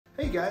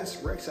Hey guys,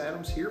 Rex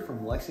Adams here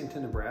from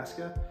Lexington,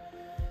 Nebraska,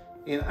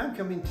 and I'm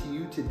coming to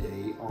you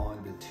today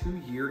on the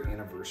 2-year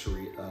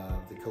anniversary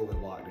of the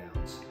COVID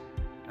lockdowns.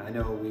 I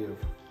know we are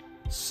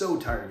so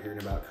tired of hearing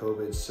about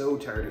COVID, so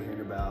tired of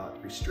hearing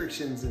about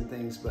restrictions and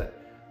things, but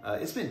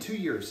it's been 2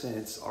 years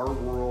since our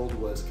world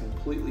was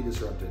completely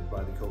disrupted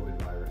by the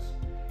COVID virus.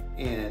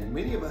 And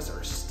many of us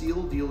are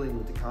still dealing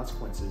with the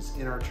consequences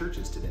in our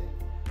churches today.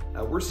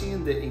 We're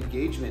seeing that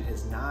engagement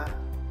is not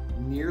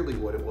nearly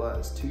what it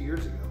was 2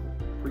 years ago,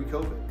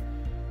 pre-COVID.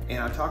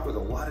 And I've talked with a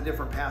lot of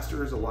different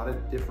pastors, a lot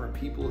of different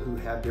people who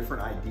have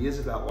different ideas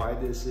about why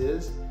this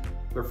is.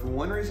 But for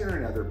one reason or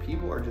another,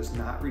 people are just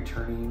not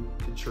returning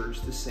to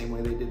church the same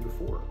way they did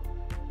before.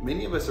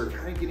 Many of us are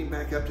kind of getting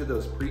back up to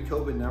those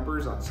pre-COVID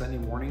numbers on Sunday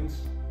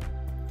mornings,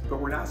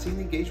 but we're not seeing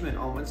the engagement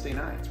on Wednesday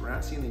nights. We're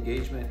not seeing the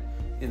engagement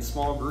in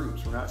small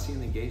groups. We're not seeing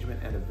the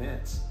engagement at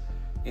events.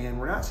 And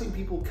we're not seeing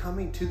people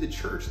coming to the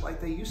church like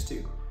they used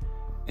to.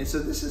 And so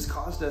this has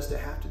caused us to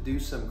have to do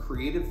some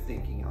creative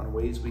thinking on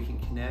ways we can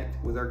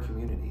connect with our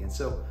community. And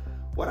so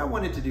what I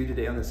wanted to do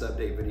today on this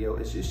update video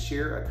is just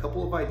share a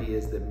couple of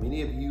ideas that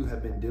many of you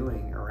have been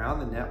doing around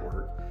the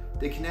network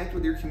to connect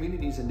with your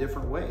communities in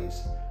different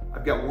ways.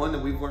 I've got one that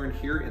we've learned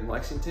here in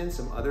Lexington,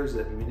 some others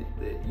that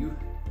you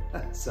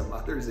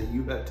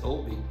have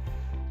told me,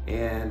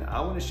 and I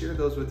want to share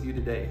those with you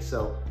today.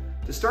 So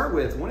to start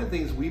with, one of the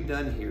things we've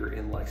done here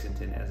in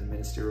Lexington as a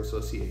ministerial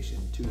association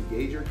to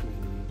engage our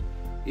community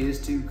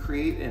is to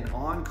create an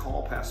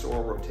on-call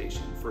pastoral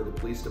rotation for the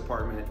police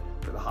department,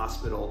 for the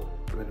hospital,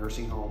 for the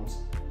nursing homes.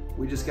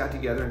 We just got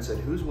together and said,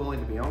 who's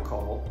willing to be on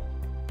call?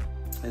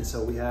 And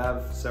so we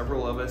have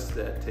several of us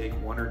that take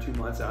 1 or 2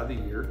 months out of the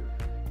year,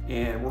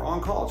 and we're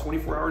on call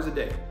 24 hours a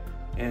day.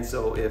 And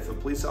so if a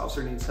police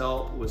officer needs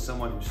help with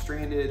someone who's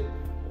stranded,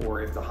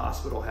 or if the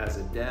hospital has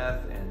a death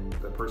and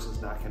the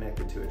person's not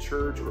connected to a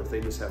church, or if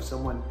they just have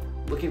someone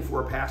looking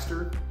for a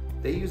pastor,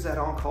 they use that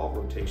on-call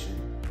rotation.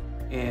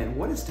 And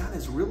what it's done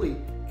is really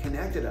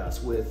connected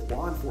us with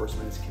law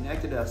enforcement. It's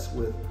connected us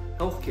with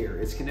healthcare.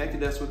 It's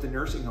connected us with the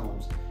nursing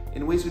homes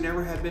in ways we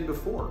never had been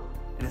before.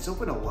 And it's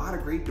opened a lot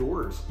of great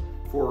doors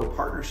for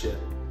partnership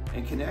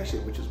and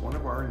connection, which is one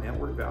of our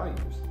network values.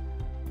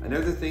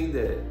 Another thing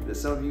that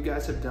some of you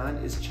guys have done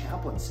is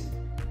chaplaincy.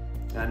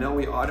 And I know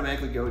we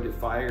automatically go to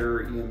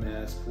fire,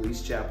 EMS,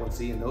 police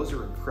chaplaincy, and those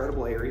are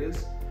incredible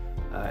areas.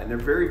 And they're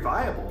very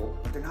viable,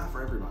 but they're not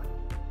for everybody.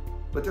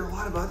 But there are a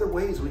lot of other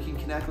ways we can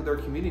connect with our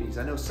communities.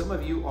 I know some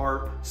of you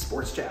are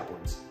sports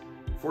chaplains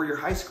for your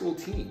high school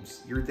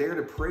teams. You're there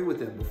to pray with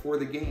them before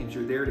the games.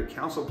 You're there to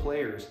counsel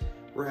players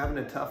who are having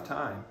a tough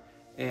time.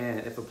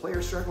 And if a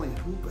player's struggling,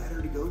 who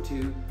better to go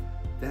to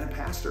than a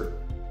pastor?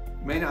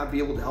 You may not be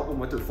able to help them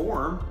with their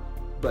form,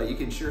 but you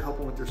can sure help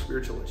them with their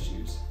spiritual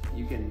issues.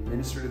 You can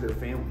minister to their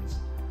families.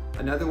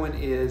 Another one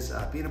is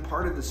being a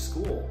part of the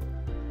school.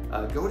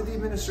 Go to the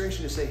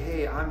administration and say,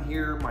 hey, I'm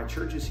here, my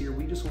church is here,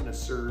 we just want to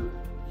serve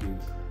you.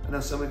 I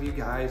know some of you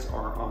guys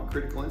are on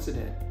critical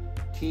incident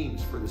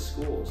teams for the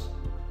schools.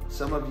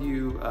 Some of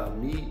you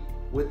meet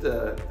with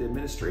the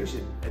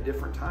administration at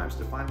different times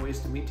to find ways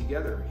to meet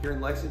together. Here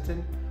in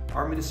Lexington,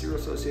 our ministerial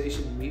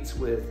association meets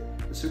with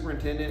the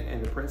superintendent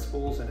and the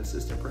principals and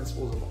assistant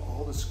principals of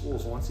all the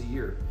schools once a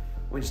year.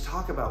 We just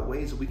talk about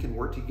ways that we can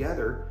work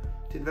together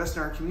to invest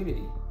in our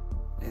community.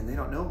 And they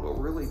don't know, but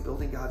we're really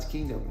building God's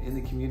kingdom in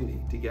the community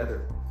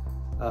together.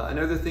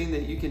 Another thing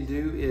that you can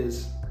do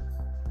is,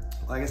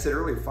 like I said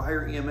earlier,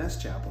 fire EMS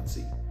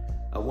chaplaincy.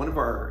 One of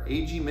our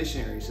AG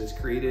missionaries has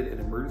created an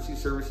emergency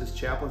services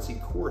chaplaincy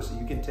course that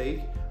you can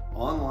take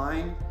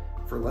online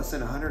for less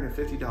than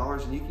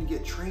 $150, and you can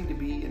get trained to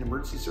be an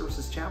emergency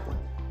services chaplain.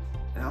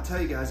 And I'll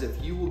tell you guys,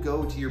 if you will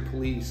go to your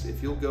police,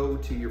 if you'll go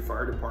to your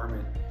fire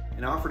department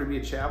and offer to be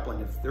a chaplain,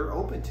 if they're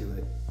open to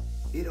it,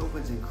 it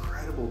opens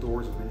incredible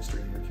doors of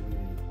ministry in your community.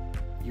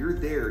 You're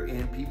there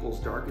in people's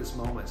darkest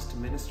moments to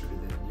minister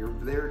to them. You're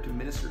there to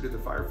minister to the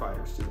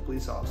firefighters, to the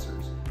police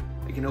officers.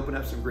 It can open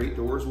up some great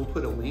doors. We'll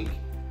put a link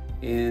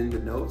in the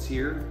notes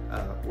here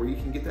where you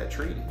can get that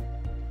training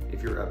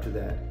if you're up to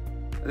that.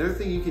 Another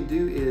thing you can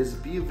do is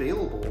be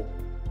available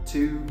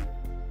to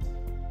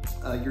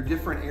your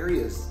different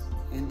areas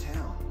in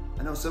town.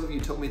 I know some of you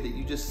told me that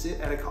you just sit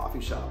at a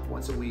coffee shop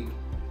once a week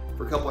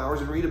for a couple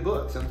hours and read a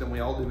book, something we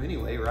all do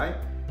anyway, right?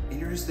 And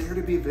you're just there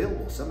to be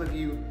available. Some of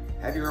you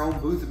have your own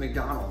booth at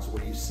McDonald's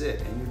where you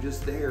sit and you're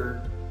just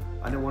there.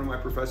 I know one of my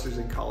professors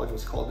in college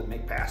was called the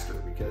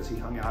McPastor because he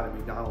hung out at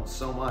McDonald's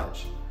so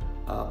much,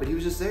 but he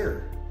was just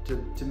there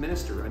to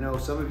minister. I know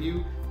some of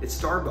you,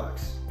 it's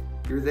Starbucks.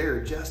 You're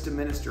there just to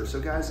minister. So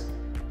guys,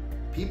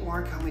 people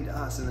aren't coming to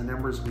us in the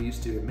numbers we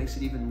used to. It makes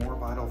it even more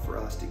vital for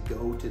us to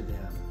go to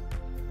them.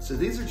 So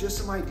these are just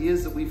some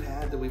ideas that we've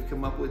had, that we've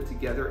come up with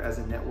together as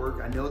a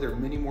network. I know there are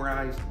many more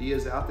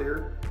ideas out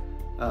there.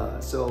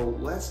 So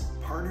let's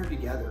partner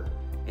together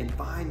and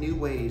find new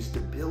ways to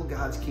build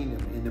God's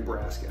kingdom in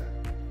Nebraska.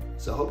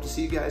 So hope to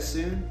see you guys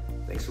soon.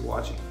 Thanks for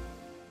watching.